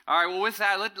All right, well, with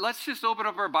that, let's just open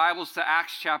up our Bibles to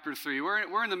Acts chapter 3.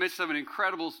 We're in the midst of an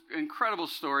incredible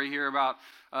story here about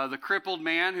the crippled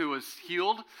man who was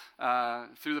healed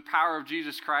through the power of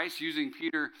Jesus Christ, using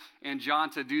Peter and John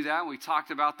to do that. And we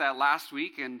talked about that last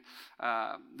week. And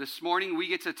this morning, we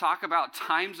get to talk about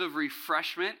times of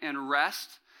refreshment and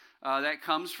rest that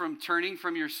comes from turning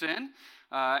from your sin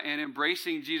and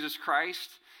embracing Jesus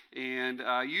Christ. And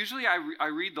usually I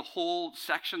read the whole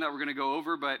section that we're going to go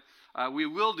over, but we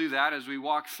will do that as we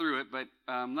walk through it. But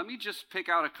let me just pick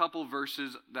out a couple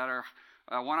verses that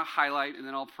I want to highlight, and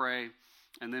then I'll pray,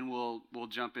 and then we'll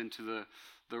jump into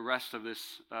the rest of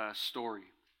this story.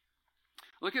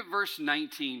 Look at verse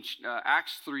 19,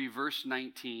 Acts 3, verse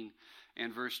 19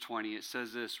 and verse 20. It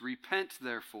says this: "Repent,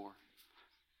 therefore,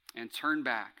 and turn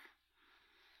back,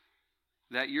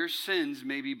 that your sins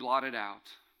may be blotted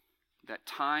out, that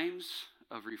times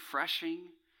of refreshing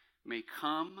may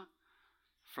come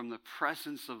from the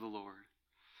presence of the Lord,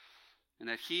 and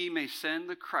that he may send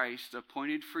the Christ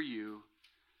appointed for you,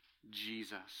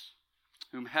 Jesus,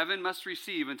 whom heaven must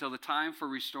receive until the time for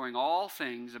restoring all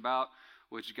things, about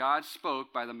which God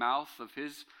spoke by the mouth of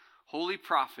his holy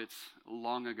prophets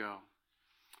long ago."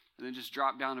 And then just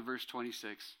drop down to verse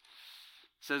 26.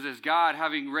 It says, "As God,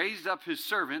 having raised up his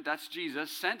servant," that's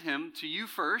Jesus, "sent him to you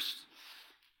first,"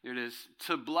 here it is,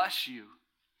 "to bless you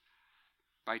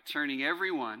by turning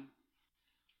every one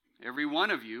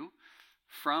of you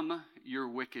from your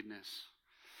wickedness."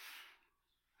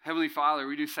 Heavenly Father,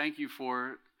 we do thank you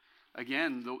for,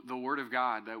 again, the Word of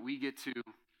God that we get to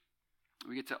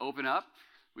open up.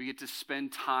 We get to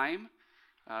spend time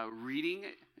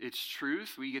reading its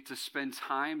truth. We get to spend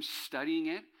time studying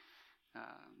it,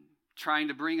 trying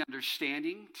to bring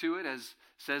understanding to it, as it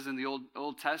says in the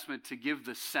Old Testament, to give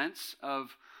the sense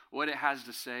of what it has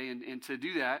to say. And to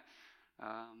do that,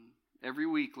 every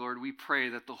week, Lord, we pray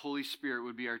that the Holy Spirit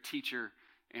would be our teacher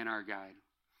and our guide.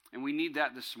 And we need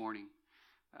that this morning.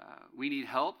 We need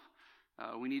help.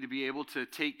 We need to be able to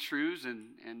take truths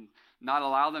and not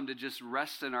allow them to just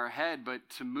rest in our head, but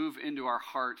to move into our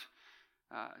heart,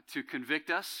 to convict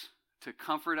us, to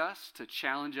comfort us, to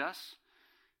challenge us,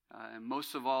 and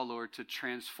most of all, Lord, to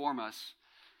transform us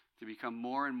to become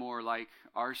more and more like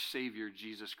our Savior,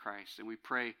 Jesus Christ. And we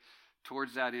pray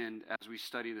towards that end as we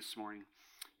study this morning.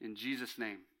 In Jesus'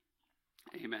 name,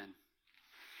 amen.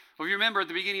 Well, if you remember at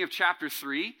the beginning of chapter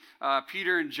 3,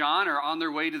 Peter and John are on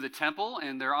their way to the temple,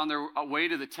 and they're on their way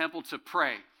to the temple to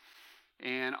pray.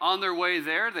 And on their way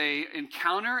there, they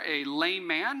encounter a lame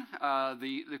man,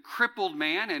 the crippled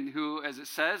man, and who, as it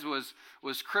says,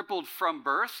 was crippled from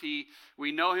birth.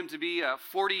 We know him to be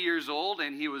 40 years old,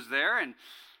 and he was there and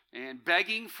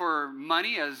begging for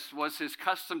money, as was his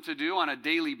custom to do on a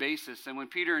daily basis. And when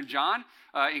Peter and John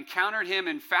encountered him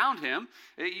and found him,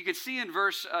 you can see in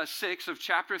verse 6 of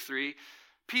chapter 3,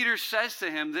 Peter says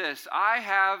to him this: "I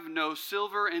have no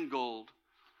silver and gold,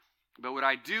 but what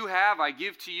I do have I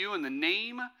give to you. In the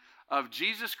name of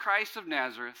Jesus Christ of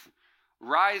Nazareth,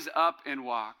 rise up and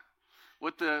walk."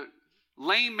 What the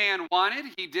lame man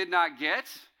wanted, he did not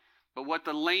get. But what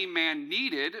the lame man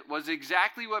needed was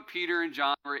exactly what Peter and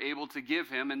John were able to give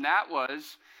him, and that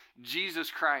was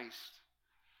Jesus Christ.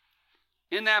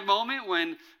 In that moment,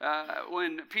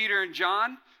 when Peter and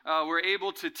John were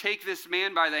able to take this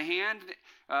man by the hand,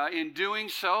 in doing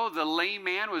so, the lame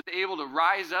man was able to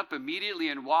rise up immediately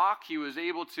and walk. He was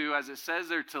able to, as it says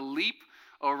there, to leap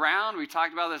around. We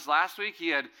talked about this last week. He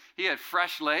had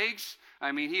fresh legs.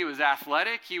 I mean, he was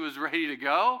athletic. He was ready to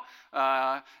go.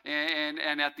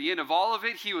 And at the end of all of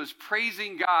it, he was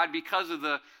praising God because of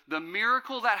the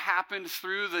miracle that happened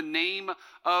through the name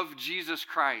of Jesus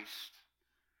Christ.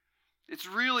 It's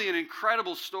really an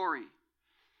incredible story.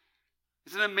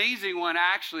 It's an amazing one,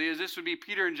 actually, as this would be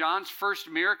Peter and John's first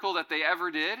miracle that they ever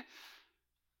did.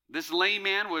 This lame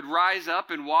man would rise up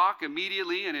and walk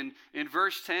immediately, and in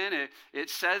verse 10, it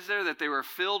says there that they were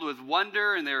filled with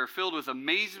wonder and they were filled with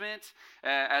amazement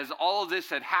as all of this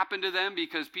had happened to them,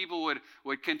 because people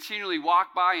would continually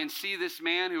walk by and see this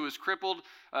man who was crippled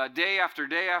day after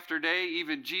day after day.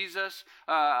 Even Jesus,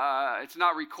 it's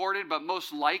not recorded, but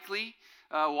most likely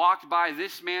walked by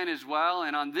this man as well.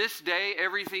 And on this day,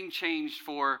 everything changed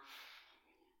for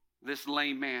this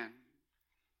lame man.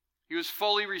 He was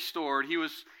fully restored. He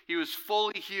was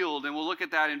fully healed, and we'll look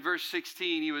at that in verse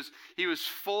 16. He was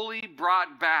fully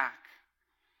brought back,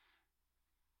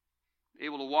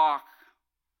 able to walk,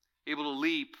 able to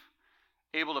leap,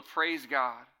 able to praise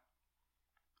God.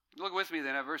 Look with me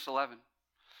then at verse 11.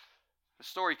 The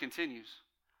story continues.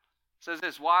 It says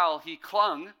this: "While he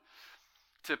clung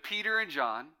to Peter and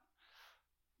John,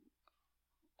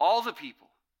 all the people,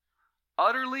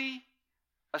 utterly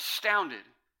astounded,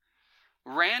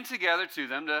 ran together to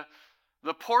them to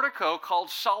the portico called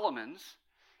Solomon's.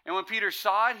 And when Peter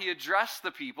saw it, he addressed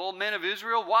the people, "Men of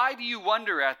Israel, why do you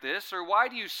wonder at this, or why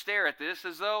do you stare at this,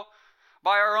 as though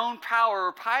by our own power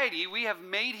or piety we have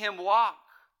made him walk?"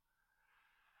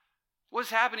 What's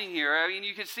happening here? I mean,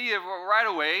 you can see it right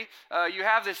away. You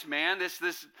have this man,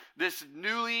 this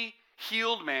newly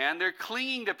healed man. They're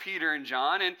clinging to Peter and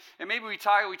John, and maybe we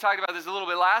talked about this a little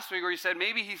bit last week, where he said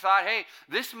maybe he thought, hey,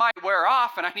 this might wear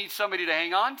off, and I need somebody to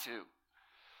hang on to.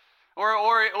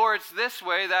 Or it's this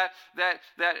way that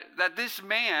this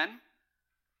man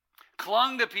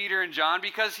clung to Peter and John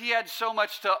because he had so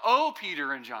much to owe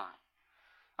Peter and John.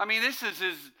 I mean, this is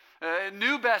his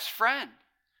new best friend.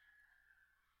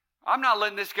 I'm not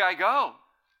letting this guy go.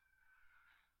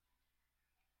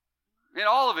 In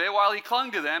all of it, while he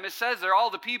clung to them, it says there all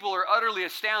the people are utterly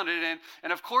astounded,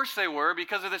 and of course they were,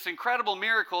 because of this incredible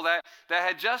miracle that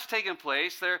had just taken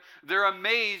place. They're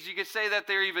amazed. You could say that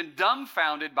they're even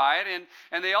dumbfounded by it,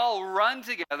 and they all run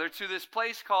together to this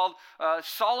place called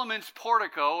Solomon's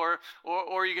portico,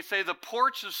 or you could say the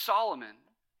porch of Solomon.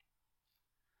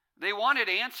 They wanted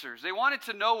answers. They wanted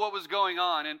to know what was going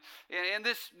on. And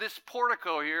this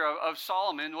portico here of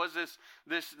Solomon was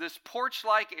this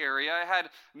porch-like area. It had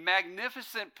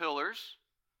magnificent pillars.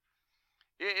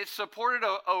 It supported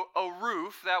a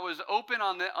roof that was open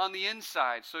on the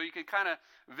inside. So you could kind of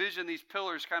vision these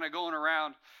pillars kind of going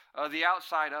around the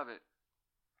outside of it.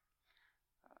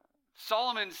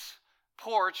 Solomon's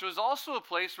porch was also a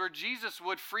place where Jesus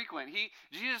would frequent.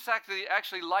 Jesus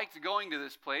actually liked going to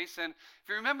this place. And if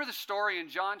you remember the story in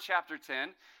John chapter 10,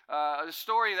 the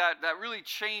story that really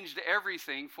changed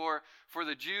everything for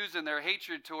the Jews and their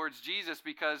hatred towards Jesus,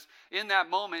 because in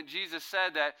that moment Jesus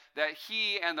said that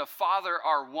he and the Father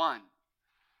are one.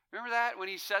 Remember that when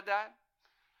he said that?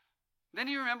 Then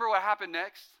you remember what happened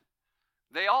next?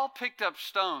 They all picked up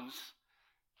stones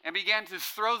and began to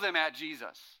throw them at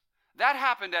Jesus. That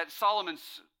happened at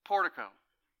Solomon's portico.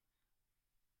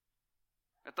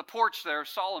 At the porch there of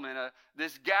Solomon,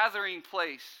 this gathering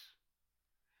place.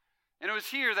 And it was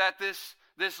here that this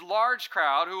large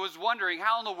crowd, who was wondering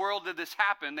how in the world did this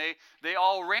happen, they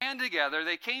all ran together.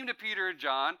 They came to Peter and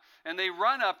John, and they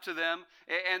run up to them,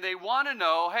 and they want to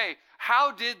know, hey,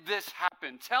 how did this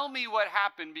happen? Tell me what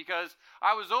happened, because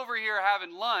I was over here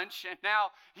having lunch, and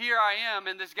now here I am,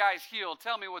 and this guy's healed.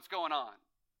 Tell me what's going on.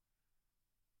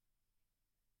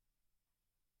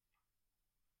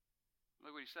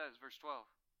 Look what he says, verse 12.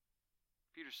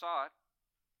 Peter saw it.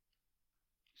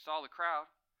 He saw the crowd,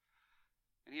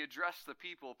 and he addressed the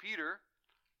people. Peter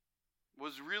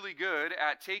was really good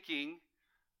at taking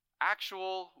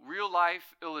actual,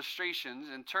 real-life illustrations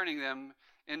and turning them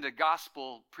into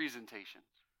gospel presentations.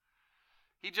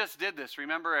 He just did this.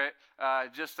 Remember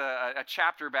just a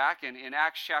chapter back in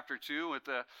Acts chapter 2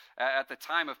 at the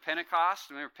time of Pentecost.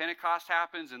 Remember, Pentecost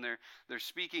happens, and they're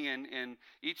speaking in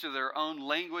each of their own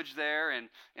language there. And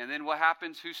then what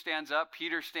happens? Who stands up?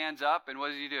 Peter stands up, and what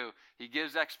does he do? He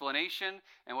gives explanation,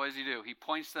 and what does he do? He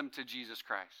points them to Jesus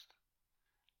Christ.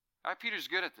 All right, Peter's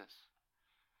good at this.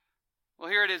 Well,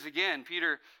 here it is again.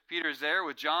 Peter's there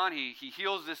with John. He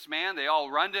heals this man. They all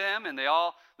run to him, and they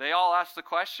all ask the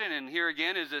question. And here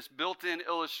again is this built-in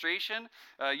illustration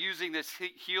using this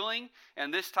healing.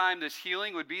 And this time, this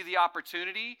healing would be the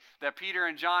opportunity that Peter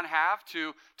and John have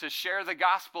to share the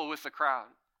gospel with the crowd.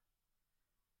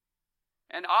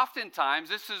 And oftentimes,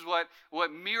 this is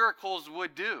what miracles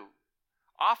would do.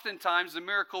 Oftentimes, the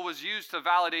miracle was used to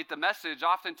validate the message.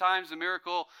 Oftentimes, the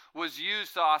miracle was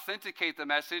used to authenticate the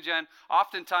message. And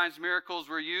oftentimes, miracles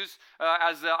were used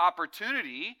as the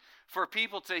opportunity for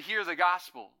people to hear the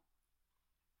gospel.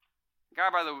 A guy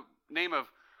by the name of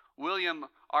William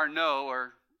Arnault,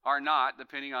 or Arnott,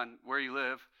 depending on where you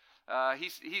live,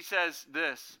 he says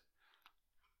this.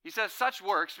 He says, such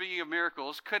works, speaking of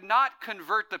miracles, could not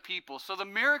convert the people. So the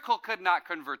miracle could not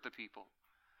convert the people.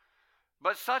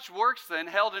 But such works then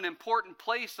held an important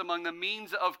place among the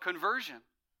means of conversion.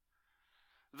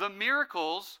 The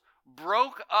miracles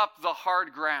broke up the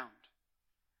hard ground.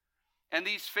 And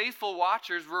these faithful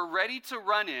watchers were ready to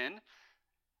run in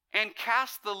and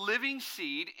cast the living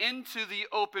seed into the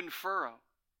open furrow.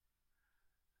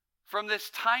 From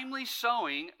this timely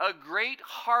sowing, a great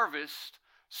harvest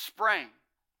sprang.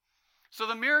 So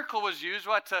the miracle was used,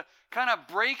 to kind of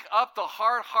break up the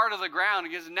hard heart of the ground,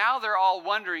 because now they're all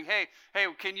wondering, hey,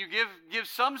 can you give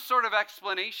some sort of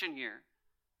explanation here?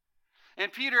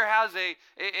 And Peter has a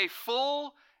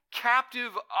full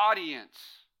captive audience.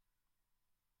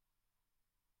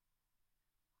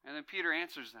 And then Peter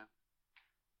answers them.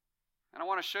 And I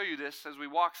want to show you this as we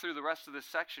walk through the rest of this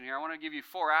section here. I want to give you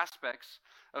 4 aspects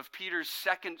of Peter's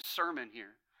second sermon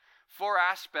here. four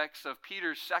aspects of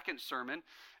Peter's second sermon.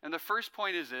 And the first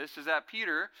point is this, is that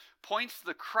Peter points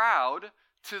the crowd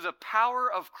to the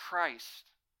power of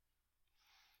Christ.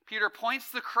 Peter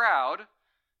points the crowd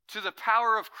to the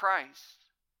power of Christ.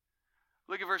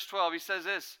 Look at verse 12. He says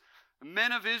this,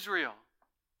 "Men of Israel,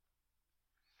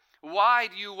 why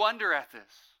do you wonder at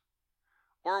this?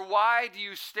 Or why do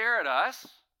you stare at us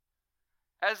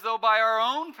as though by our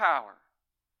own power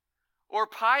or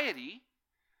piety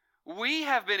we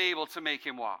have been able to make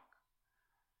him walk?"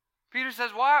 Peter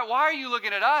says, why are you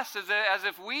looking at us as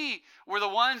if we were the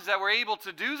ones that were able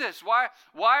to do this? Why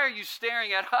are you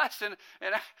staring at us? And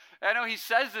I know he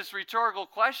says this rhetorical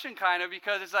question kind of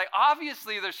because it's like,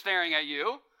 obviously they're staring at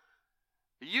you.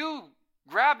 You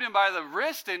grabbed him by the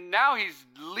wrist and now he's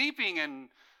leaping and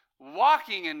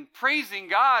walking and praising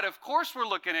God. Of course we're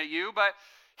looking at you, but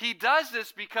he does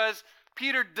this because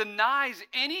Peter denies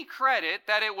any credit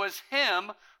that it was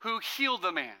him who healed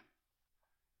the man.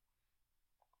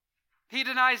 He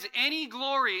denies any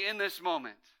glory in this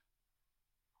moment.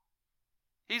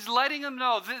 He's letting him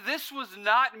know, this was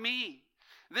not me.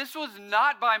 This was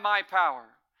not by my power.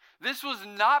 This was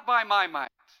not by my might.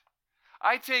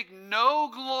 I take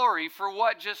no glory for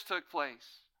what just took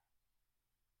place.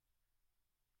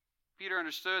 Peter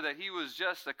understood that he was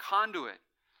just a conduit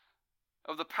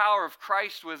of the power of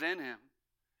Christ within him.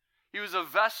 He was a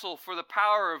vessel for the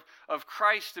power of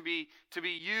Christ to be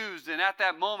used. And at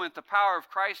that moment, the power of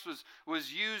Christ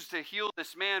was used to heal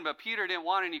this man. But Peter didn't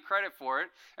want any credit for it.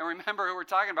 And remember who we're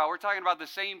talking about. We're talking about the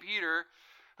same Peter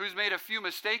who's made a few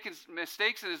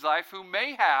mistakes in his life, who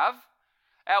may have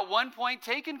at one point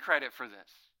taken credit for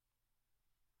this.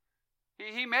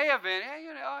 He may have been,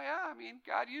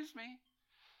 God used me.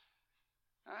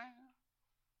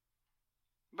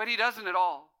 But he doesn't at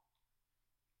all.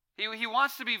 He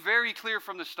wants to be very clear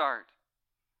from the start.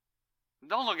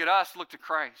 Don't look at us, look to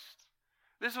Christ.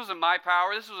 This wasn't my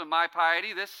power, this wasn't my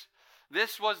piety,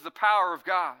 this was the power of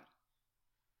God.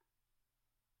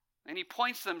 And he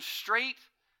points them straight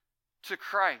to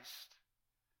Christ.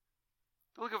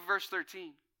 Look at verse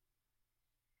 13.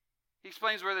 He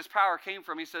explains where this power came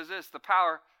from. He says this, the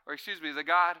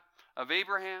God of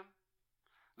Abraham,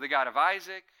 the God of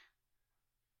Isaac,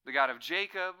 the God of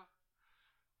Jacob,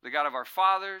 the God of our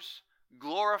fathers,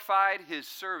 glorified his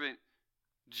servant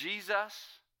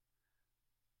Jesus.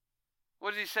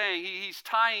 What is he saying? He's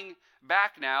tying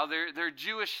back now their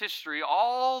Jewish history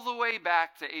all the way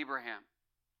back to Abraham.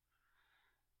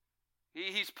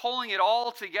 He's pulling it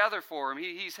all together for them.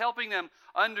 He's helping them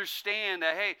understand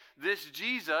that, hey, this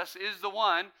Jesus is the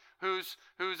one who's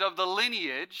of the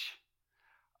lineage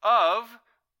of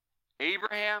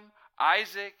Abraham,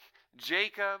 Isaac,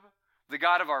 Jacob, the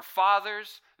God of our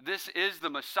fathers. This is the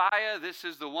Messiah. This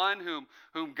is the one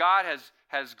whom God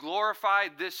has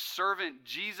glorified, this servant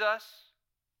Jesus.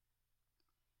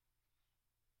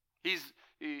 He's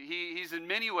in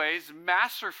many ways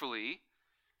masterfully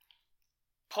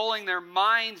pulling their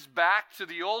minds back to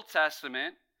the Old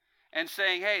Testament and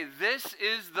saying, hey, this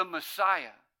is the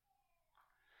Messiah.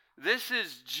 This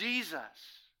is Jesus.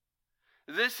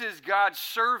 This is God's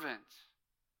servant.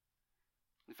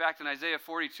 In fact, in Isaiah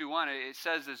 42:1, it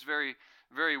says this very,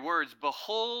 very words,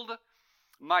 "Behold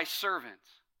my servant,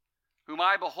 whom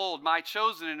I behold, my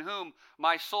chosen, in whom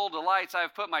my soul delights. I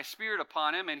have put my spirit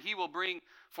upon him, and he will bring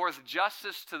forth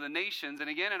justice to the nations." And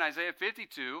again in Isaiah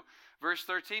 52, verse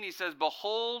 13, he says,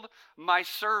 "Behold my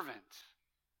servant."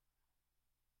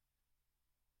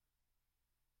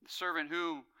 The servant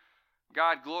whom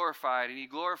God glorified, and he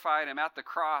glorified him at the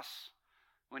cross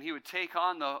when he would take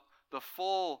on the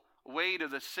full weight of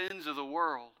the sins of the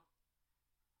world.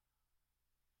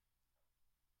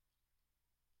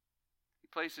 He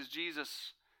places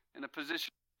Jesus in a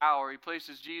position of power. He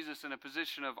places Jesus in a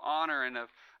position of honor and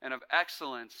of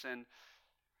excellence. And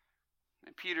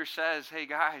Peter says, hey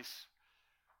guys,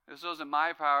 this wasn't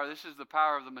my power. This is the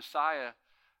power of the Messiah,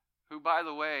 who, by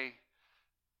the way,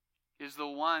 is the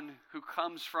one who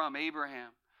comes from Abraham,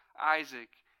 Isaac,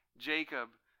 Jacob,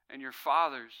 and your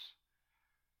fathers.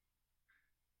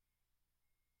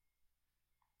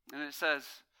 And it says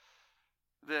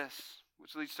this,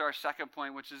 which leads to our second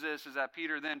point, which is this, is that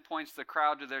Peter then points the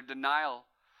crowd to their denial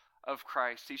of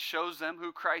Christ. He shows them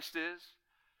who Christ is.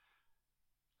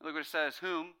 Look what it says,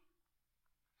 whom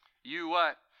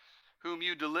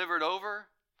you delivered over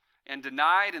and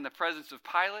denied in the presence of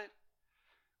Pilate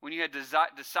when you had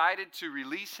decided to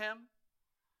release him.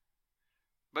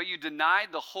 But you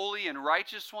denied the holy and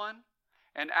righteous one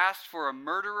and asked for a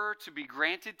murderer to be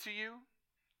granted to you.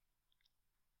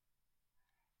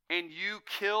 And you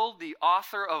killed the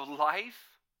author of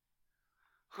life,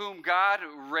 whom God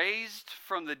raised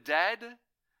from the dead,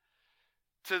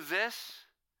 To this,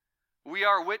 we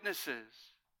are witnesses.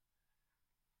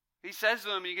 He says to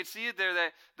them, you can see it there,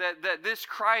 that this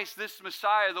Christ, this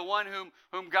Messiah, the one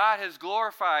whom God has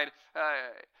glorified,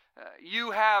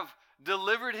 you have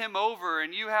delivered him over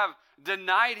and you have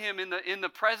denied him in the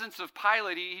presence of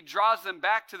Pilate. He draws them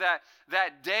back to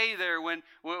that day there when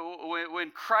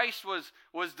Christ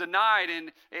was denied,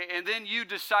 and then you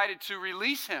decided to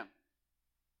release him.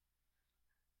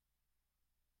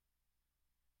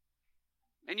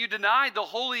 And you denied the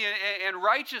holy and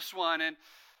righteous one.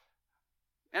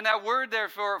 And that word there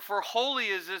for holy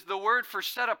is the word for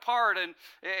set apart.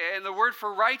 And the word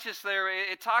for righteous there,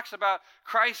 it talks about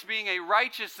Christ being a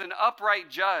righteous and upright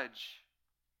judge.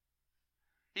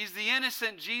 He's the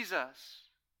innocent Jesus.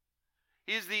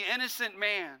 He's the innocent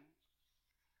man.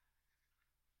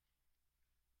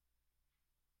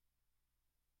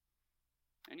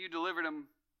 And you delivered him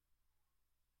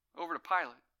over to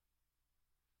Pilate.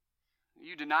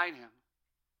 You denied him.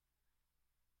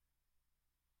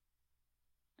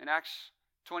 In Acts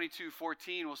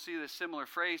 22:14, we'll see this similar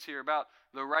phrase here about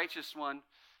the righteous one,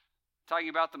 talking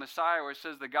about the Messiah, where it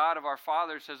says, the God of our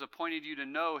fathers has appointed you to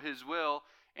know his will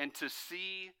and to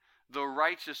see the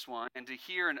righteous one and to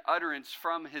hear an utterance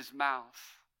from his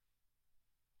mouth.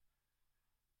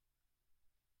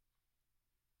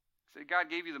 So God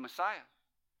gave you the Messiah.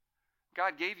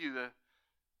 God gave you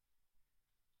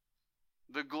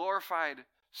the glorified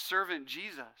servant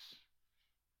Jesus.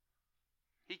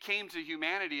 He came to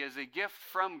humanity as a gift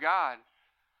from God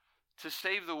to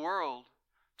save the world,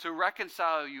 to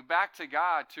reconcile you back to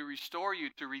God, to restore you,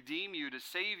 to redeem you, to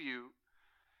save you.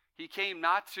 He came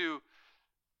not to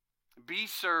be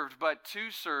served, but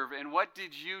to serve. And what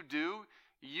did you do?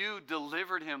 You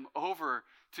delivered him over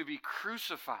to be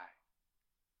crucified.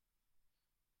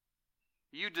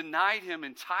 You denied him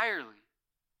entirely.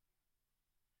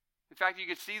 In fact, you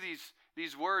could see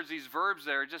these words, these verbs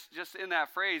there, just in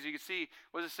that phrase. You can see,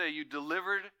 what does it say? You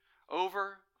delivered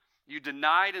over, you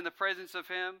denied in the presence of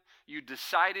him, you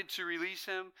decided to release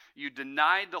him, you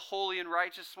denied the holy and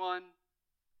righteous one.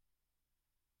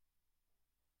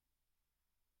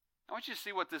 I want you to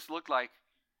see what this looked like.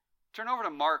 Turn over to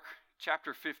Mark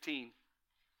chapter 15.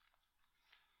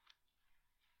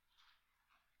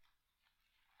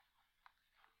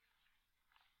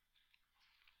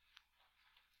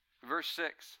 Verse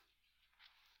 6.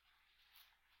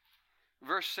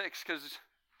 Verse 6, because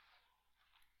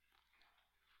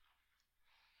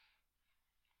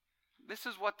this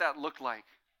is what that looked like.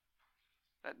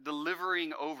 That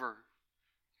delivering over.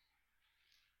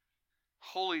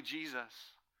 Holy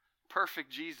Jesus.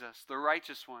 Perfect Jesus, the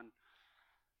righteous one.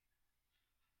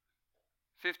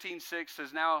 15:6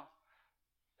 says, now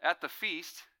at the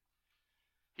feast,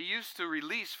 he used to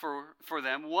release for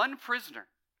them one prisoner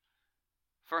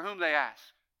for whom they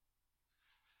asked.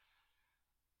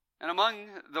 And among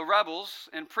the rebels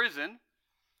in prison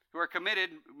who had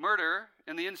committed murder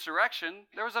in the insurrection,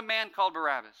 there was a man called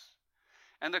Barabbas.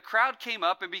 And the crowd came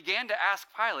up and began to ask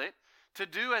Pilate to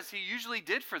do as he usually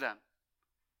did for them.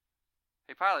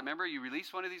 Hey, Pilate, remember you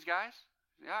released one of these guys?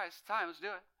 Yeah, it's time, let's do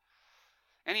it.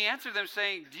 And he answered them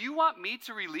saying, do you want me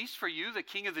to release for you the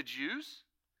king of the Jews?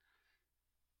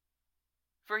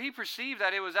 For he perceived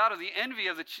that it was out of the envy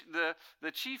of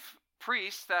the chief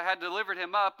priests that had delivered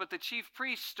him up, but the chief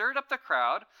priests stirred up the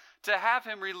crowd to have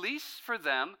him release for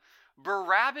them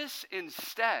Barabbas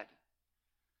instead.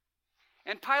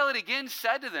 And Pilate again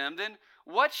said to them, then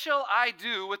what shall I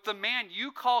do with the man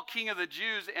you call king of the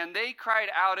Jews? And they cried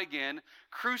out again,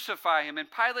 crucify him. And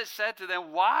Pilate said to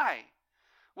them, why?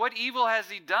 What evil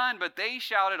has he done? But they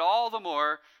shouted all the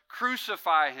more,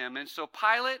 crucify him. And so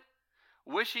Pilate,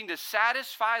 wishing to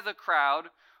satisfy the crowd,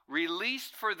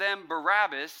 released for them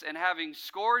Barabbas, and having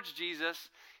scourged Jesus,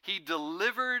 he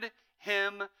delivered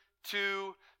him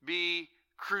to be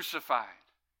crucified.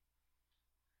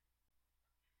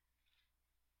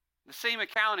 The same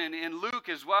account in Luke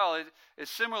as well is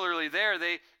similarly there.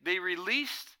 They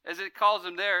released, as it calls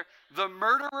him there, the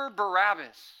murderer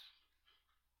Barabbas.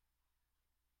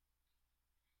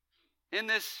 In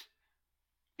this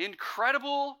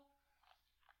incredible,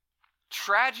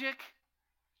 tragic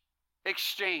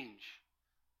exchange,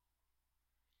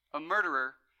 a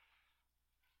murderer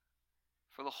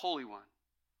for the Holy One.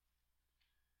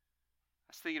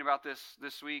 I was thinking about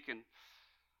this week, and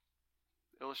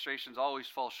illustrations always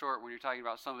fall short when you're talking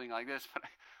about something like this, but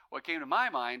what came to my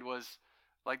mind was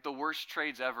like the worst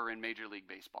trades ever in Major League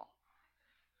Baseball.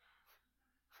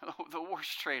 The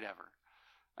worst trade ever.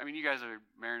 I mean, you guys are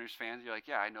Mariners fans. You're like,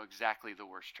 yeah, I know exactly the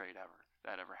worst trade ever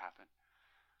that ever happened.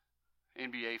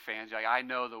 NBA fans, you're like, I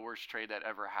know the worst trade that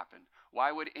ever happened.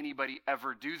 Why would anybody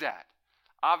ever do that?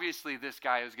 Obviously, this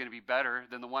guy is going to be better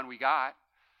than the one we got.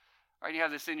 Right? You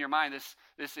have this in your mind,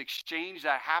 this exchange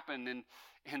that happened. And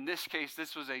in this case,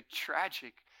 this was a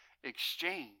tragic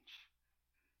exchange.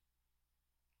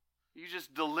 You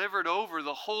just delivered over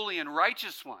the holy and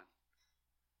righteous one.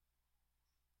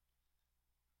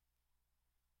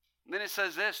 And then it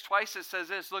says this, twice it says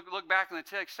this. Look back in the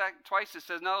text. Twice it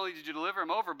says, not only did you deliver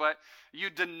him over, but you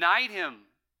denied him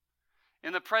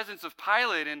in the presence of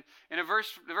Pilate. And in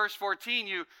verse 14,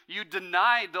 you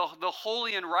denied the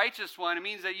holy and righteous one. It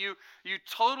means that you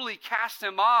totally cast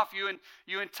him off.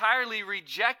 You entirely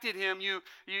rejected him. You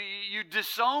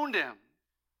disowned him.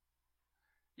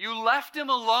 You left him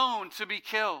alone to be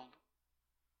killed.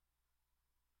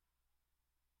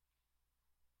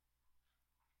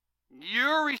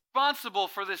 You're responsible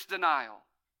for this denial.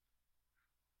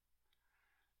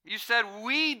 You said,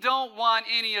 we don't want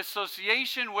any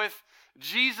association with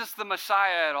Jesus the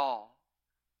Messiah at all.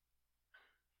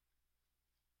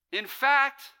 In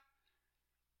fact,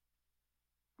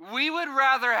 we would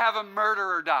rather have a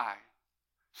murderer die.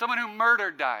 Someone who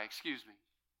murdered die, excuse me.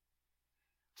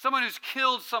 Someone who's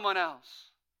killed someone else.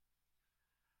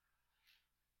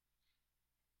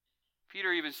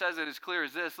 Peter even says it as clear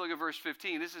as this. Look at verse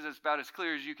 15. This is about as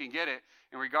clear as you can get it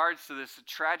in regards to this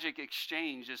tragic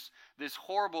exchange, this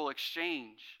horrible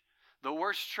exchange, the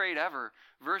worst trade ever.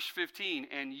 Verse 15,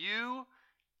 and you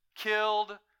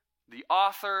killed the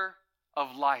author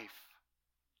of life.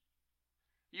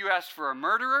 You asked for a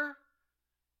murderer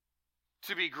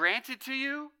to be granted to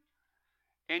you,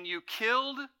 and you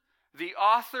killed the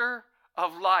author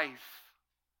of life.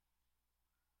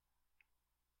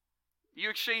 You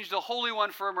exchanged the Holy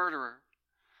One for a murderer.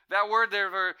 That word there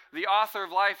for the author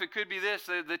of life, it could be this,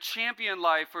 the champion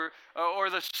life or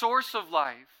the source of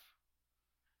life.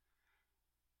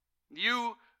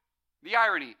 The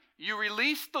irony, you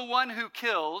release the one who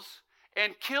kills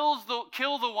and kill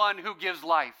the one who gives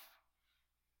life.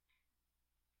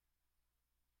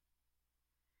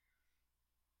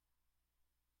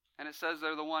 And it says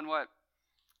they're the one what?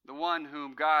 The one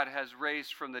whom God has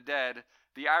raised from the dead.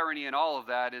 The irony in all of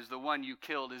that is the one you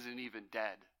killed isn't even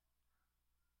dead.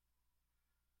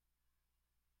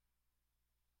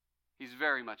 He's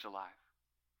very much alive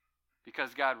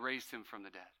because God raised him from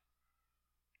the dead.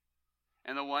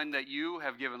 And the one that you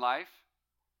have given life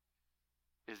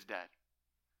is dead.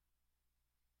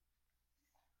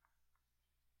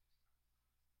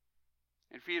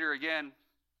 And Peter, again,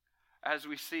 as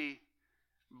we see,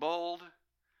 bold,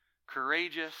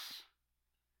 courageous,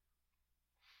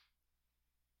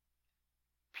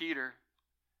 Peter,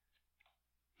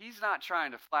 he's not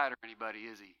trying to flatter anybody,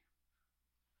 is he?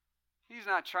 He's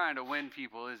not trying to win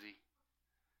people, is he?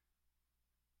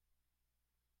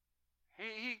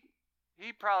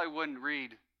 He probably wouldn't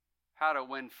read How to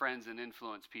Win Friends and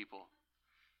Influence People.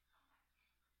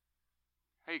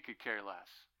 He could care less.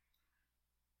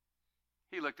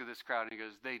 He looked at this crowd and he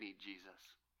goes, they need Jesus.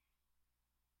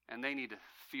 And they need to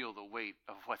feel the weight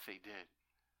of what they did.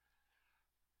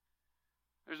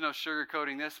 There's no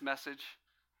sugarcoating this message.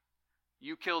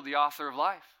 You killed the author of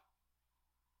life.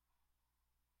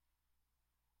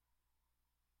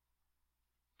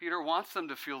 Peter wants them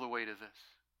to feel the weight of this.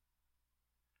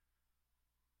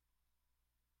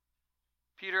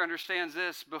 Peter understands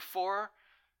this. Before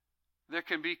there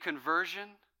can be conversion,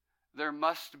 there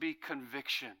must be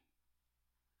conviction.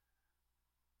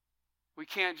 We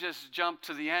can't just jump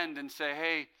to the end and say,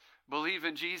 hey, believe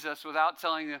in Jesus without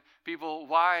telling the people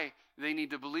why they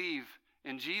need to believe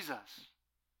in Jesus.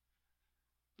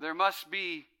 There must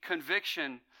be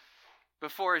conviction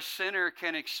before a sinner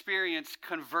can experience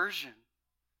conversion.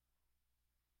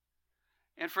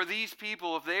 And for these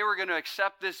people, if they were going to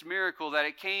accept this miracle, that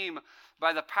it came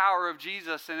by the power of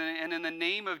Jesus and in the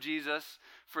name of Jesus,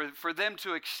 for them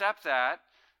to accept that,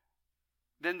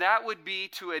 then that would be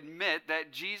to admit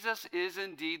that Jesus is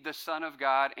indeed the Son of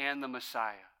God and the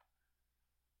Messiah.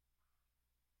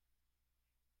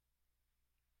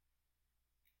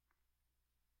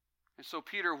 And so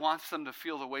Peter wants them to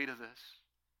feel the weight of this.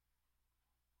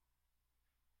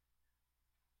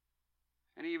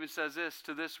 And he even says this,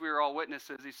 to this we are all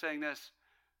witnesses. He's saying this,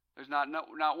 there's not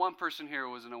one person here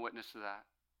who wasn't a witness to that.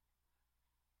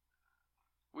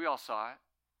 We all saw it.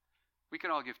 We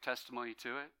can all give testimony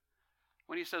to it.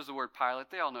 When he says the word Pilate,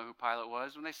 they all know who Pilate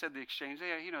was. When they said the exchange,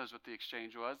 he knows what the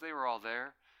exchange was. They were all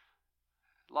there.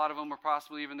 A lot of them were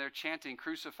possibly even there chanting,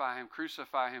 crucify him,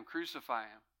 crucify him, crucify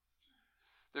him.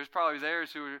 There's probably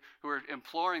theirs who were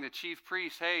imploring the chief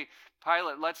priests, hey,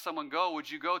 Pilate, let someone go.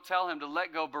 Would you go tell him to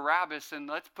let go Barabbas and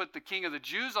let's put the king of the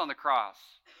Jews on the cross?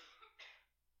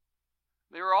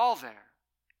 They were all there.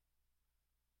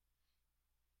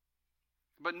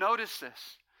 But notice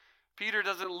this. Peter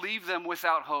doesn't leave them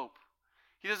without hope.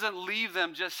 He doesn't leave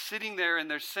them just sitting there in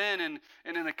their sin and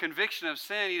in the conviction of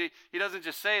sin. He doesn't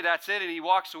just say, that's it, and he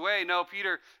walks away. No,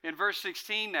 Peter, in verse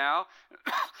 16 now,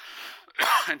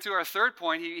 and to our third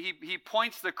point, he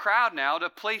points the crowd now to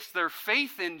place their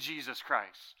faith in Jesus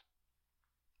Christ.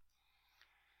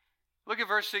 Look at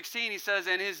verse 16. He says,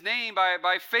 in his name,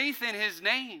 by faith in his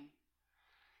name,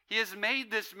 he has made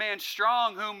this man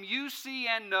strong, whom you see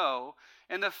and know.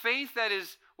 And the faith that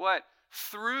is what?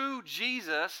 Through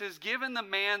Jesus has given the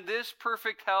man this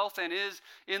perfect health and is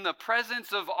in the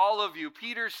presence of all of you.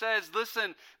 Peter says,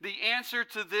 listen, the answer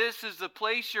to this is to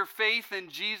place your faith in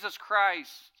Jesus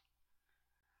Christ.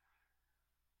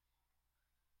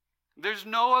 There's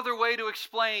no other way to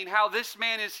explain how this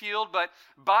man is healed but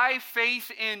by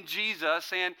faith in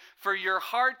Jesus. And for your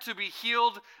heart to be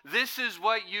healed, this is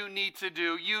what you need to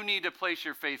do. You need to place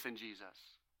your faith in Jesus.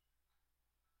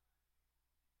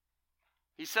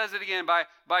 He says it again,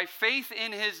 by faith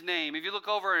in his name. If you look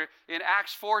over in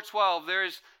Acts 4:12, there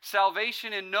is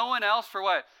salvation in no one else. For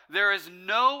what? There is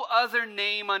no other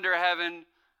name under heaven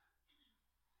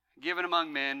given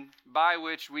among men by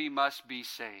which we must be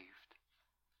saved.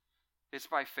 It's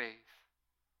by faith.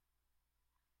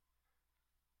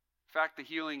 In fact, the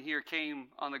healing here came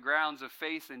on the grounds of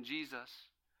faith in Jesus.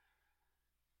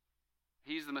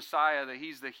 He's the Messiah, that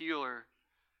he's the healer.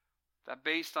 That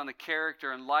based on the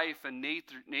character and life and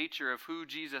nature of who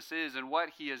Jesus is and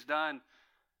what he has done,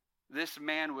 this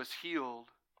man was healed.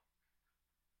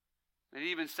 It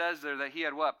even says there that he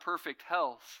had what? Perfect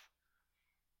health.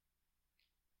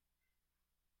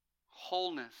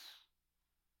 Wholeness.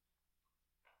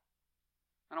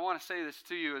 And I want to say this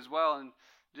to you as well, and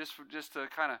just to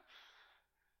kind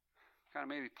of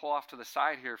maybe pull off to the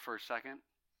side here for a second.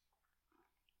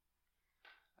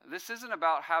 This isn't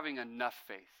about having enough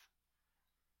faith.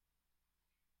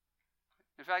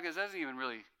 In fact, it doesn't even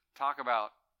really talk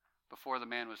about before the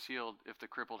man was healed if the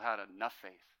crippled had enough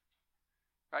faith.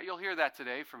 Right? You'll hear that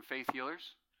today from faith healers.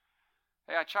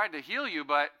 Hey, I tried to heal you,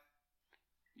 but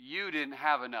you didn't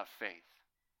have enough faith.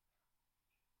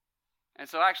 And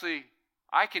so actually,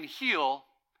 I can heal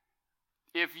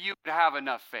if you have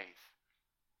enough faith.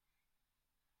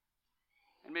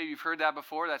 And maybe you've heard that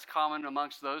before. That's common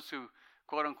amongst those who,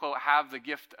 quote unquote, have the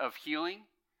gift of healing.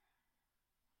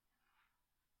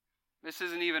 This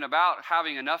isn't even about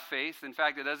having enough faith. In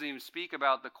fact, it doesn't even speak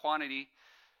about the quantity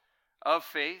of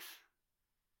faith.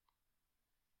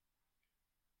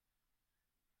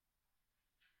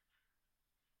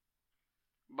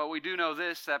 But we do know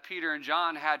this, that Peter and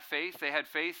John had faith. They had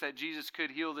faith that Jesus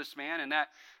could heal this man, and that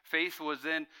faith was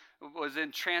then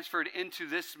transferred into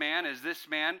this man, as this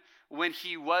man, when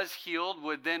he was healed,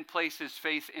 would then place his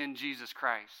faith in Jesus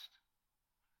Christ.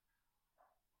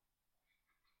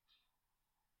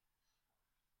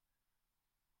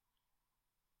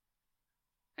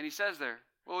 And he says there,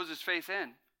 what was his faith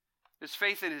in? His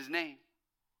faith in his name.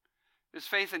 His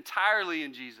faith entirely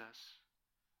in Jesus.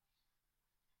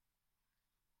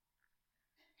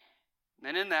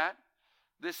 And in that,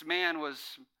 this man was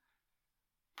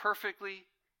perfectly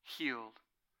healed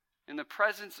in the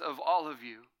presence of all of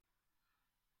you.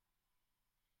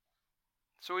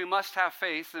 So we must have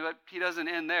faith, but he doesn't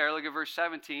end there. Look at verse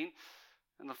 17.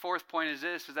 And the fourth point is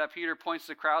this, is that Peter points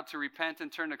the crowd to repent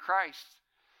and turn to Christ.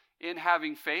 In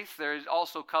having faith, there is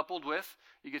also coupled with,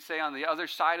 you could say on the other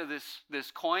side of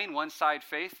this coin, one side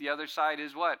faith, the other side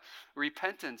is what?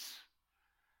 Repentance.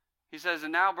 He says,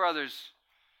 and now, brothers,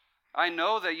 I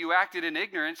know that you acted in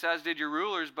ignorance, as did your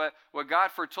rulers, but what God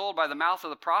foretold by the mouth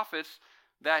of the prophets,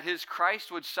 that his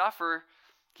Christ would suffer,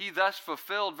 he thus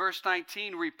fulfilled. Verse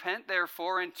 19, repent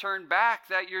therefore and turn back,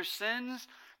 that your sins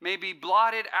may be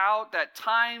blotted out, that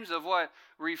times of what?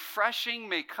 Refreshing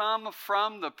may come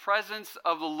from the presence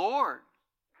of the Lord.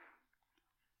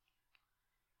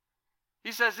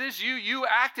 He says this, you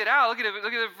acted out. Look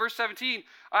at verse 17.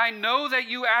 I know that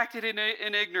you acted in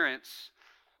ignorance.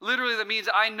 Literally that means,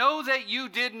 I know that you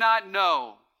did not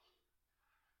know.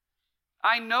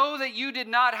 I know that you did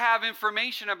not have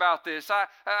information about this.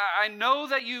 I know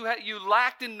that you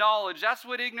lacked in knowledge. That's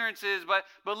what ignorance is.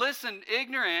 But listen,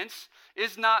 ignorance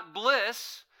is not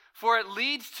bliss, for it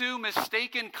leads to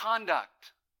mistaken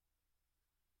conduct.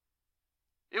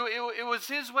 It was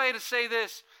his way to say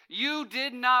this. You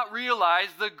did not realize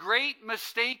the great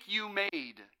mistake you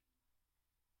made.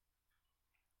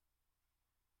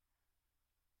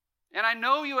 And I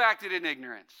know you acted in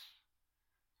ignorance.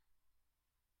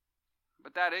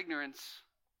 But that ignorance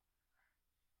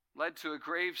led to a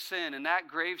grave sin, and that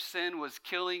grave sin was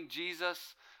killing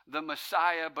Jesus, the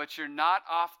Messiah, but you're not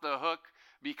off the hook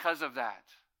because of that.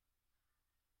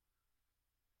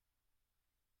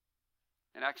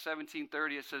 In Acts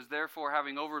 17:30 it says, "Therefore,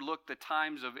 having overlooked the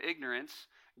times of ignorance,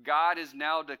 God is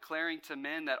now declaring to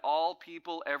men that all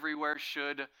people everywhere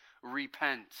should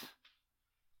repent."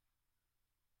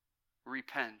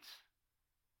 Repent.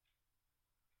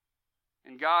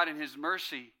 And God, in His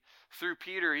mercy, through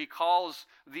Peter, He calls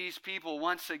these people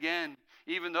once again,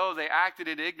 even though they acted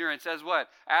in ignorance, as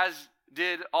what? As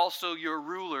did also your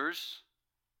rulers.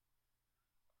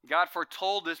 God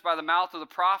foretold this by the mouth of the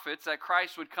prophets, that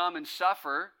Christ would come and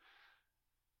suffer.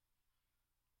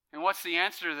 And what's the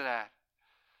answer to that?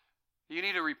 You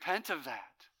need to repent of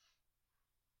that.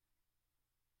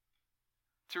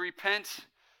 To repent,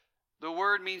 the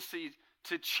word means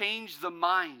to change the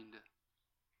mind.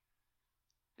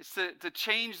 It's to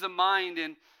change the mind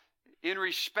in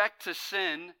respect to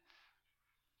sin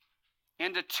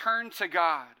and to turn to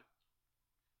God.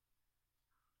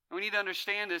 We need to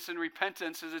understand this in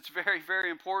repentance, as it's very, very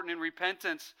important in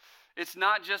repentance. It's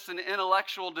not just an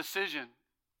intellectual decision.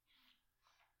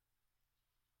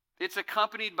 It's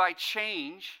accompanied by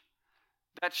change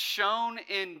that's shown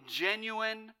in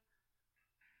genuine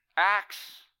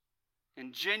acts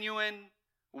and genuine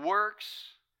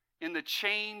works in the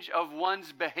change of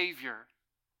one's behavior.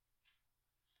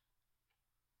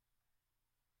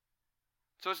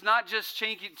 So it's not just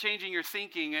changing your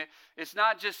thinking. It's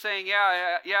not just saying,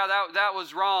 that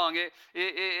was wrong.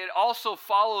 It also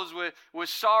follows with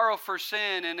sorrow for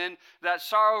sin, and then that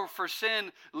sorrow for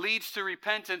sin leads to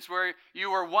repentance, where you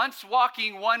were once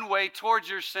walking one way towards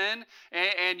your sin,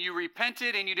 and you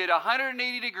repented, and you did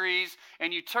 180 degrees,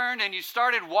 and you turned and you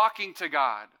started walking to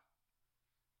God.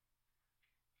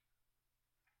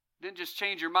 Didn't just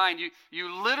change your mind.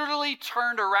 You literally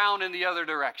turned around in the other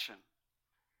direction.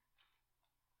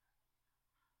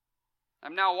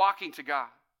 I'm now walking to God.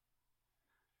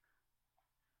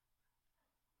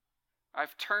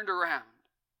 I've turned around.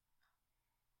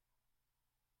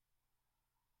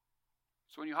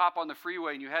 So when you hop on the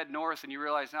freeway and you head north and you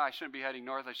realize, no, I shouldn't be heading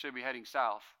north, I should be heading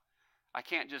south. I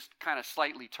can't just kind of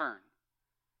slightly turn.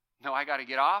 No, I got to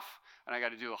get off and I got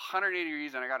to do 180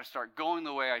 degrees and I got to start going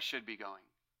the way I should be going.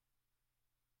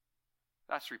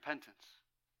 That's repentance.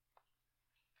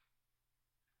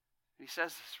 And He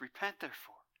says this, repent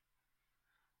therefore,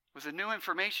 with the new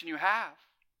information you have,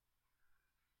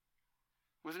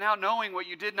 with now knowing what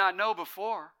you did not know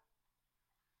before.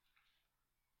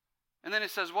 And then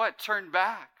it says what? Turn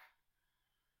back.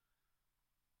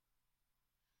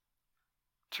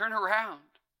 Turn around.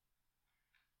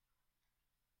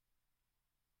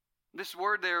 This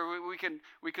word there, we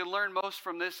can learn most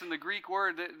from this in the Greek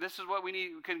word. This is what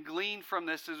we can glean from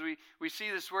this as we see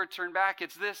this word turn back.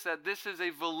 It's this, that this is a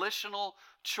volitional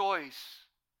choice.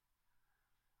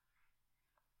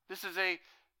 This is a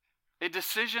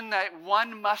decision that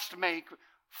one must make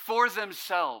for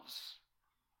themselves.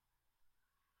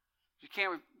 You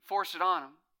can't force it on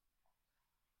them.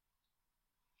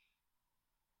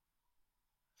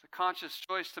 It's a conscious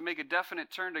choice to make a definite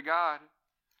turn to God,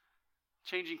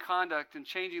 changing conduct and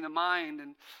changing the mind.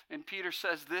 And Peter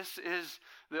says this is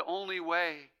the only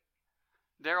way.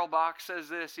 Darrell Bach says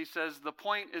this. He says, the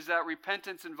point is that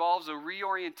repentance involves a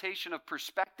reorientation of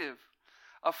perspective,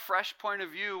 a fresh point of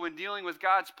view. When dealing with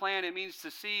God's plan, it means to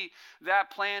see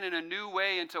that plan in a new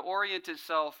way and to orient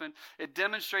itself. And it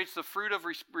demonstrates the fruit of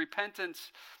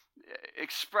repentance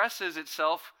expresses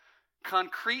itself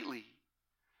concretely.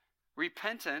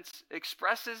 Repentance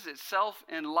expresses itself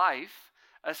in life,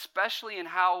 especially in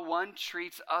how one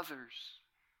treats others.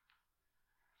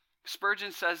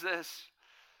 Spurgeon says this.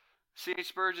 C.H.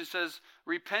 Spurgeon says,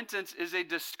 repentance is a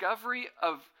discovery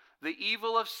of the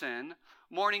evil of sin,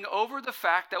 mourning over the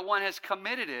fact that one has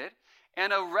committed it,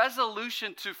 and a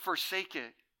resolution to forsake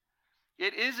it.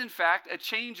 It is, in fact, a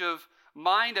change of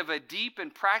mind of a deep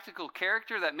and practical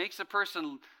character that makes a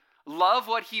person love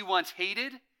what he once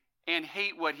hated and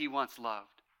hate what he once loved.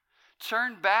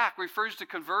 Turn back refers to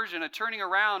conversion, a turning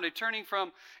around, a turning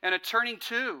from, and a turning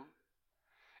to.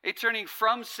 A turning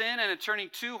from sin and a turning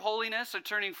to holiness, a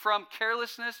turning from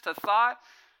carelessness to thought,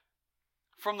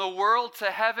 from the world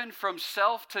to heaven, from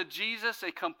self to Jesus,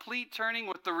 a complete turning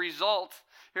with the result,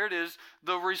 here it is,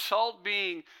 the result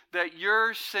being that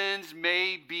your sins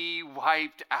may be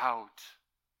wiped out.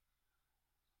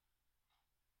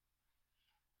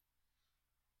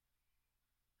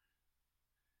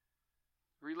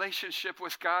 Relationship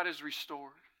with God is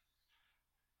restored.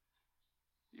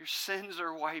 Your sins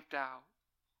are wiped out.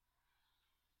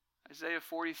 Isaiah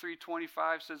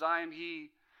 43:25 says, I am he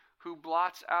who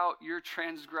blots out your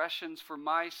transgressions for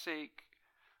my sake,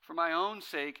 for my own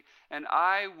sake, and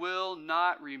I will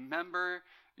not remember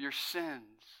your sins.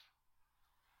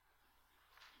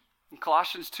 In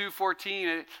Colossians 2:14,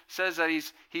 it says that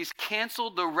he's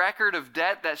canceled the record of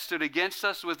debt that stood against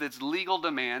us with its legal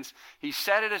demands. He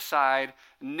set it aside,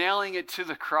 nailing it to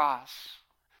the cross.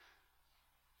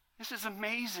 This is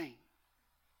amazing.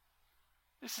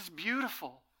 This is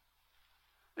beautiful.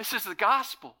 This is the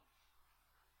gospel.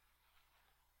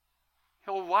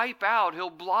 He'll wipe out, he'll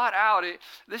blot out.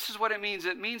 This is what it means.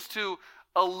 It means to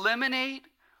eliminate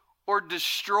or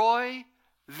destroy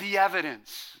the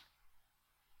evidence.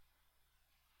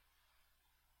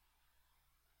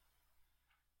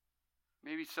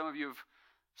 Maybe some of you have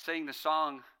sang the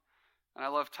song, and I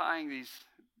love tying these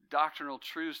doctrinal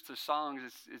truths to songs.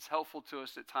 It's helpful to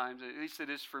us at times. At least it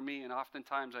is for me, and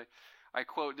oftentimes I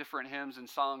quote different hymns and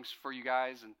songs for you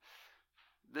guys. And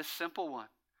this simple one: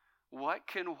 what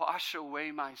can wash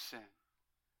away my sin?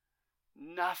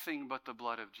 Nothing but the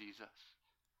blood of Jesus.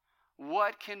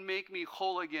 What can make me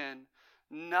whole again?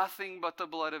 Nothing but the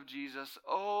blood of Jesus.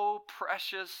 Oh,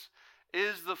 precious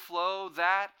is the flow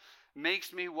that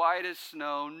makes me white as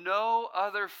snow. No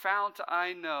other fount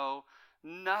I know.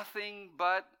 Nothing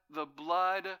but the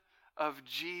blood of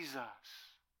Jesus.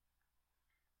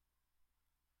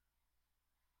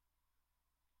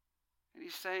 And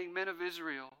he's saying, men of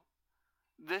Israel,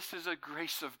 this is a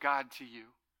grace of God to you.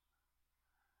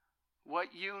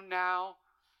 What you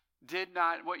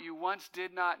once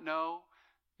did not know,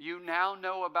 you now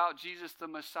know about Jesus the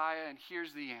Messiah, and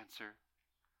here's the answer.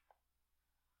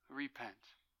 Repent.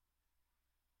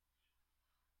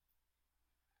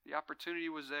 The opportunity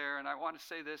was there, and I want to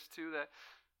say this too, that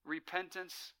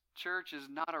repentance, church, is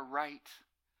not a right.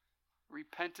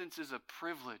 Repentance is a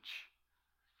privilege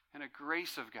and a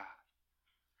grace of God.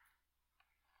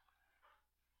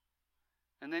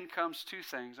 And then comes two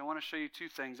things. I want to show you two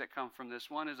things that come from this.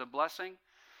 One is a blessing,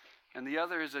 and the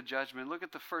other is a judgment. Look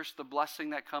at the first, the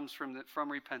blessing that comes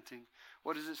from repenting.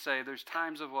 What does it say? There's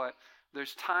times of what?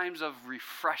 There's times of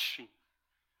refreshing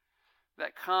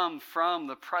that come from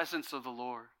the presence of the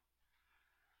Lord.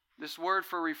 This word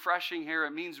for refreshing here,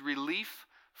 it means relief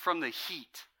from the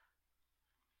heat.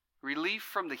 Relief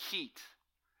from the heat.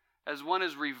 As one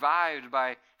is revived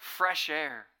by fresh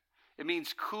air. It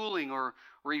means cooling or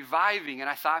reviving. And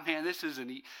I thought, man, this is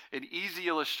an easy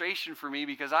illustration for me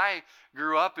because I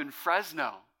grew up in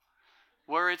Fresno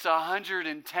where it's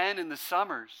 110 in the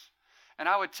summers. And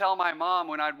I would tell my mom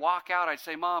when I'd walk out, I'd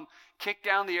say, Mom, kick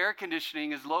down the air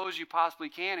conditioning as low as you possibly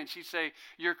can. And she'd say,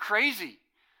 you're crazy.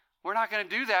 We're not going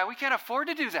to do that. We can't afford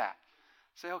to do that.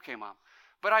 I'd say, okay, Mom.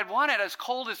 But I'd want it as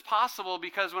cold as possible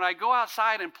because when I go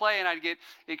outside and play and I'd get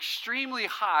extremely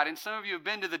hot, and some of you have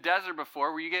been to the desert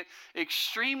before where you get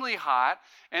extremely hot,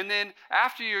 and then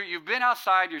after you've been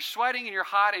outside, you're sweating and you're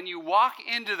hot, and you walk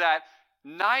into that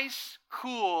nice,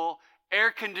 cool,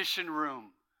 air-conditioned room.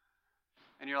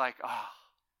 And you're like, oh,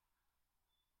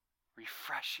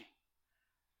 refreshing.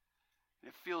 And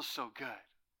it feels so good.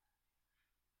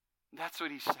 And that's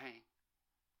what he's saying.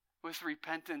 With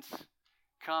repentance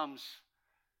comes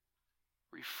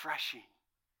refreshing.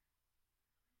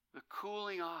 The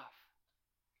cooling off.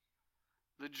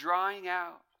 The drying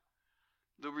out.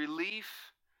 The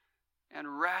relief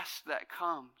and rest that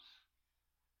comes.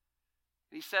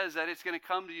 And he says that it's going to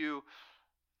come to you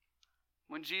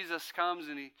when Jesus comes,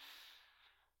 and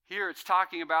here it's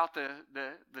talking about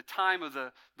the time of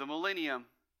the millennium.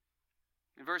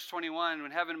 In verse 21,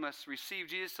 when heaven must receive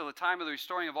Jesus till the time of the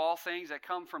restoring of all things that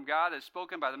come from God, that is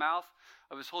spoken by the mouth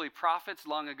of his holy prophets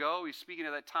long ago. He's speaking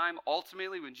of that time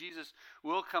ultimately when Jesus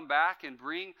will come back and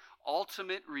bring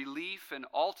ultimate relief and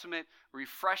ultimate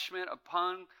refreshment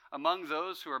among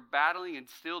those who are battling and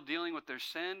still dealing with their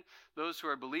sin, those who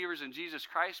are believers in Jesus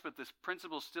Christ, but this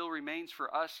principle still remains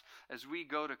for us as we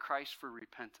go to Christ for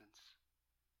repentance.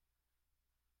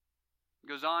 He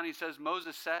goes on, he says,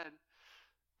 Moses said,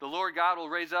 the Lord God will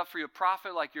raise up for you a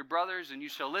prophet like your brothers, and you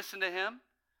shall listen to him.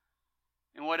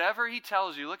 And whatever he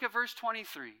tells you, look at verse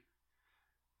 23.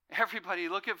 Everybody,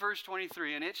 look at verse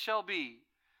 23. And it shall be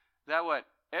that what?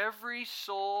 Every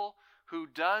soul who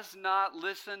does not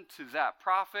listen to that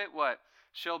prophet, what?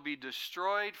 Shall be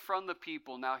destroyed from the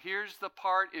people. Now here's the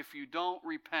part if you don't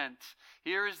repent.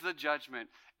 Here is the judgment.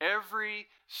 Every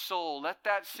soul, let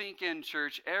that sink in,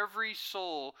 church. Every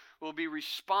soul will be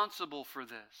responsible for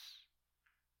this.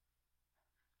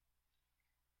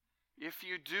 If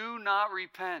you do not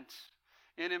repent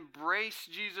and embrace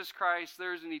Jesus Christ,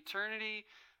 there is an eternity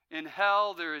in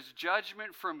hell. There is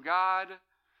judgment from God.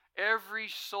 Every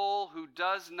soul who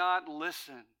does not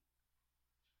listen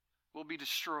will be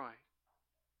destroyed.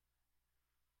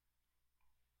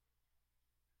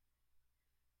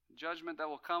 Judgment that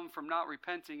will come from not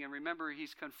repenting. And remember,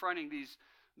 he's confronting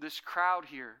this crowd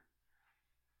here.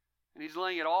 And he's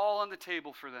laying it all on the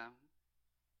table for them.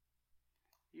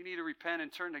 You need to repent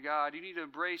and turn to God. You need to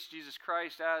embrace Jesus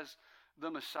Christ as the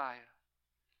Messiah.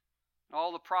 And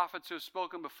all the prophets who have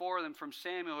spoken before them, from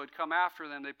Samuel who had come after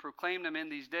them, they proclaimed him in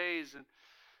these days. And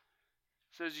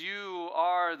it says, you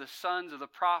are the sons of the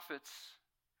prophets.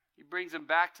 He brings them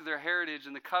back to their heritage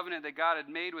and the covenant that God had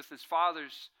made with his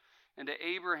fathers and to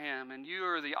Abraham. And you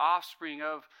are the offspring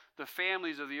of the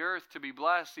families of the earth to be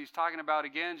blessed. He's talking about,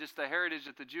 again, just the heritage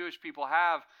that the Jewish people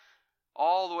have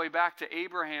all the way back to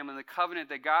Abraham and the covenant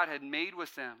that God had made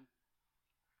with them.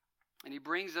 And he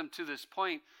brings them to this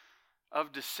point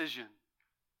of decision.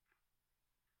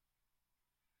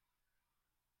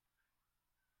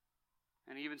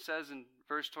 And he even says in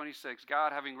verse 26,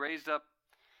 God, having raised up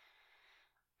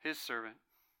his servant,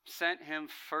 sent him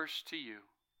first to you.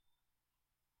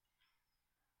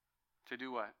 To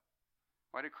do what?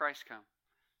 Why did Christ come?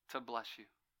 To bless you.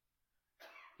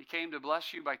 He came to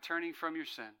bless you by turning from your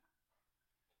sin.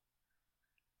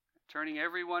 Turning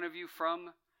every one of you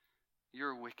from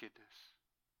your wickedness.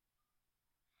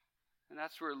 And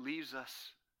that's where it leaves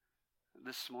us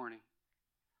this morning.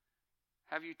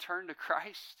 Have you turned to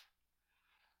Christ?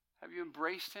 Have you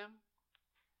embraced him?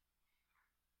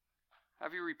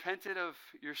 Have you repented of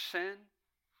your sin?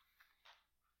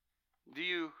 Do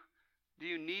you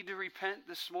need to repent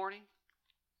this morning?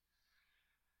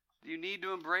 Do you need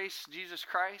to embrace Jesus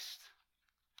Christ?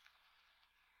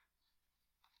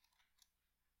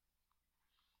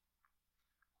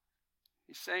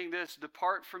 He's saying this,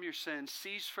 depart from your sin,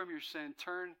 cease from your sin,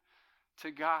 turn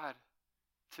to God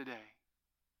today.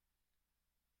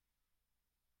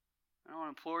 I want to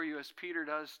implore you, as Peter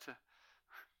does,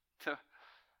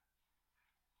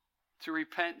 to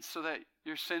repent so that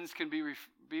your sins can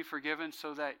be forgiven,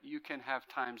 so that you can have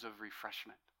times of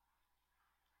refreshment.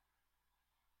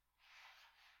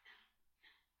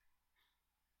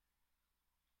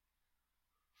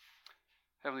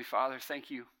 Heavenly Father,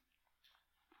 thank you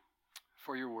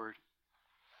for your word.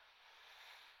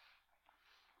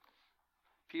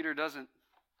 Peter doesn't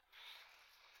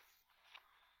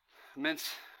mince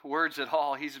words at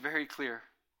all. He's very clear.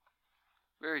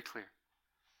 Very clear.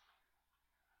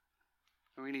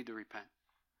 We need to repent.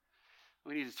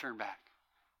 We need to turn back.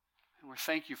 And we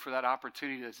thank you for that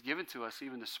opportunity that's given to us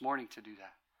even this morning to do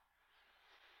that.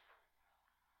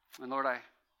 And Lord, I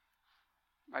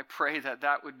pray that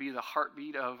that would be the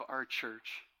heartbeat of our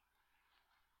church.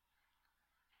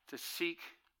 To seek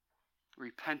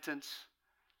repentance,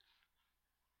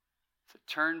 to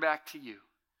turn back to you,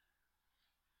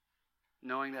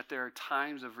 knowing that there are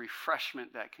times of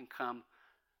refreshment that can come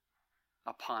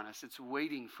upon us. It's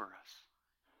waiting for us.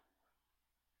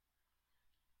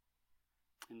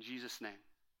 In Jesus' name,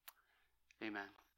 amen.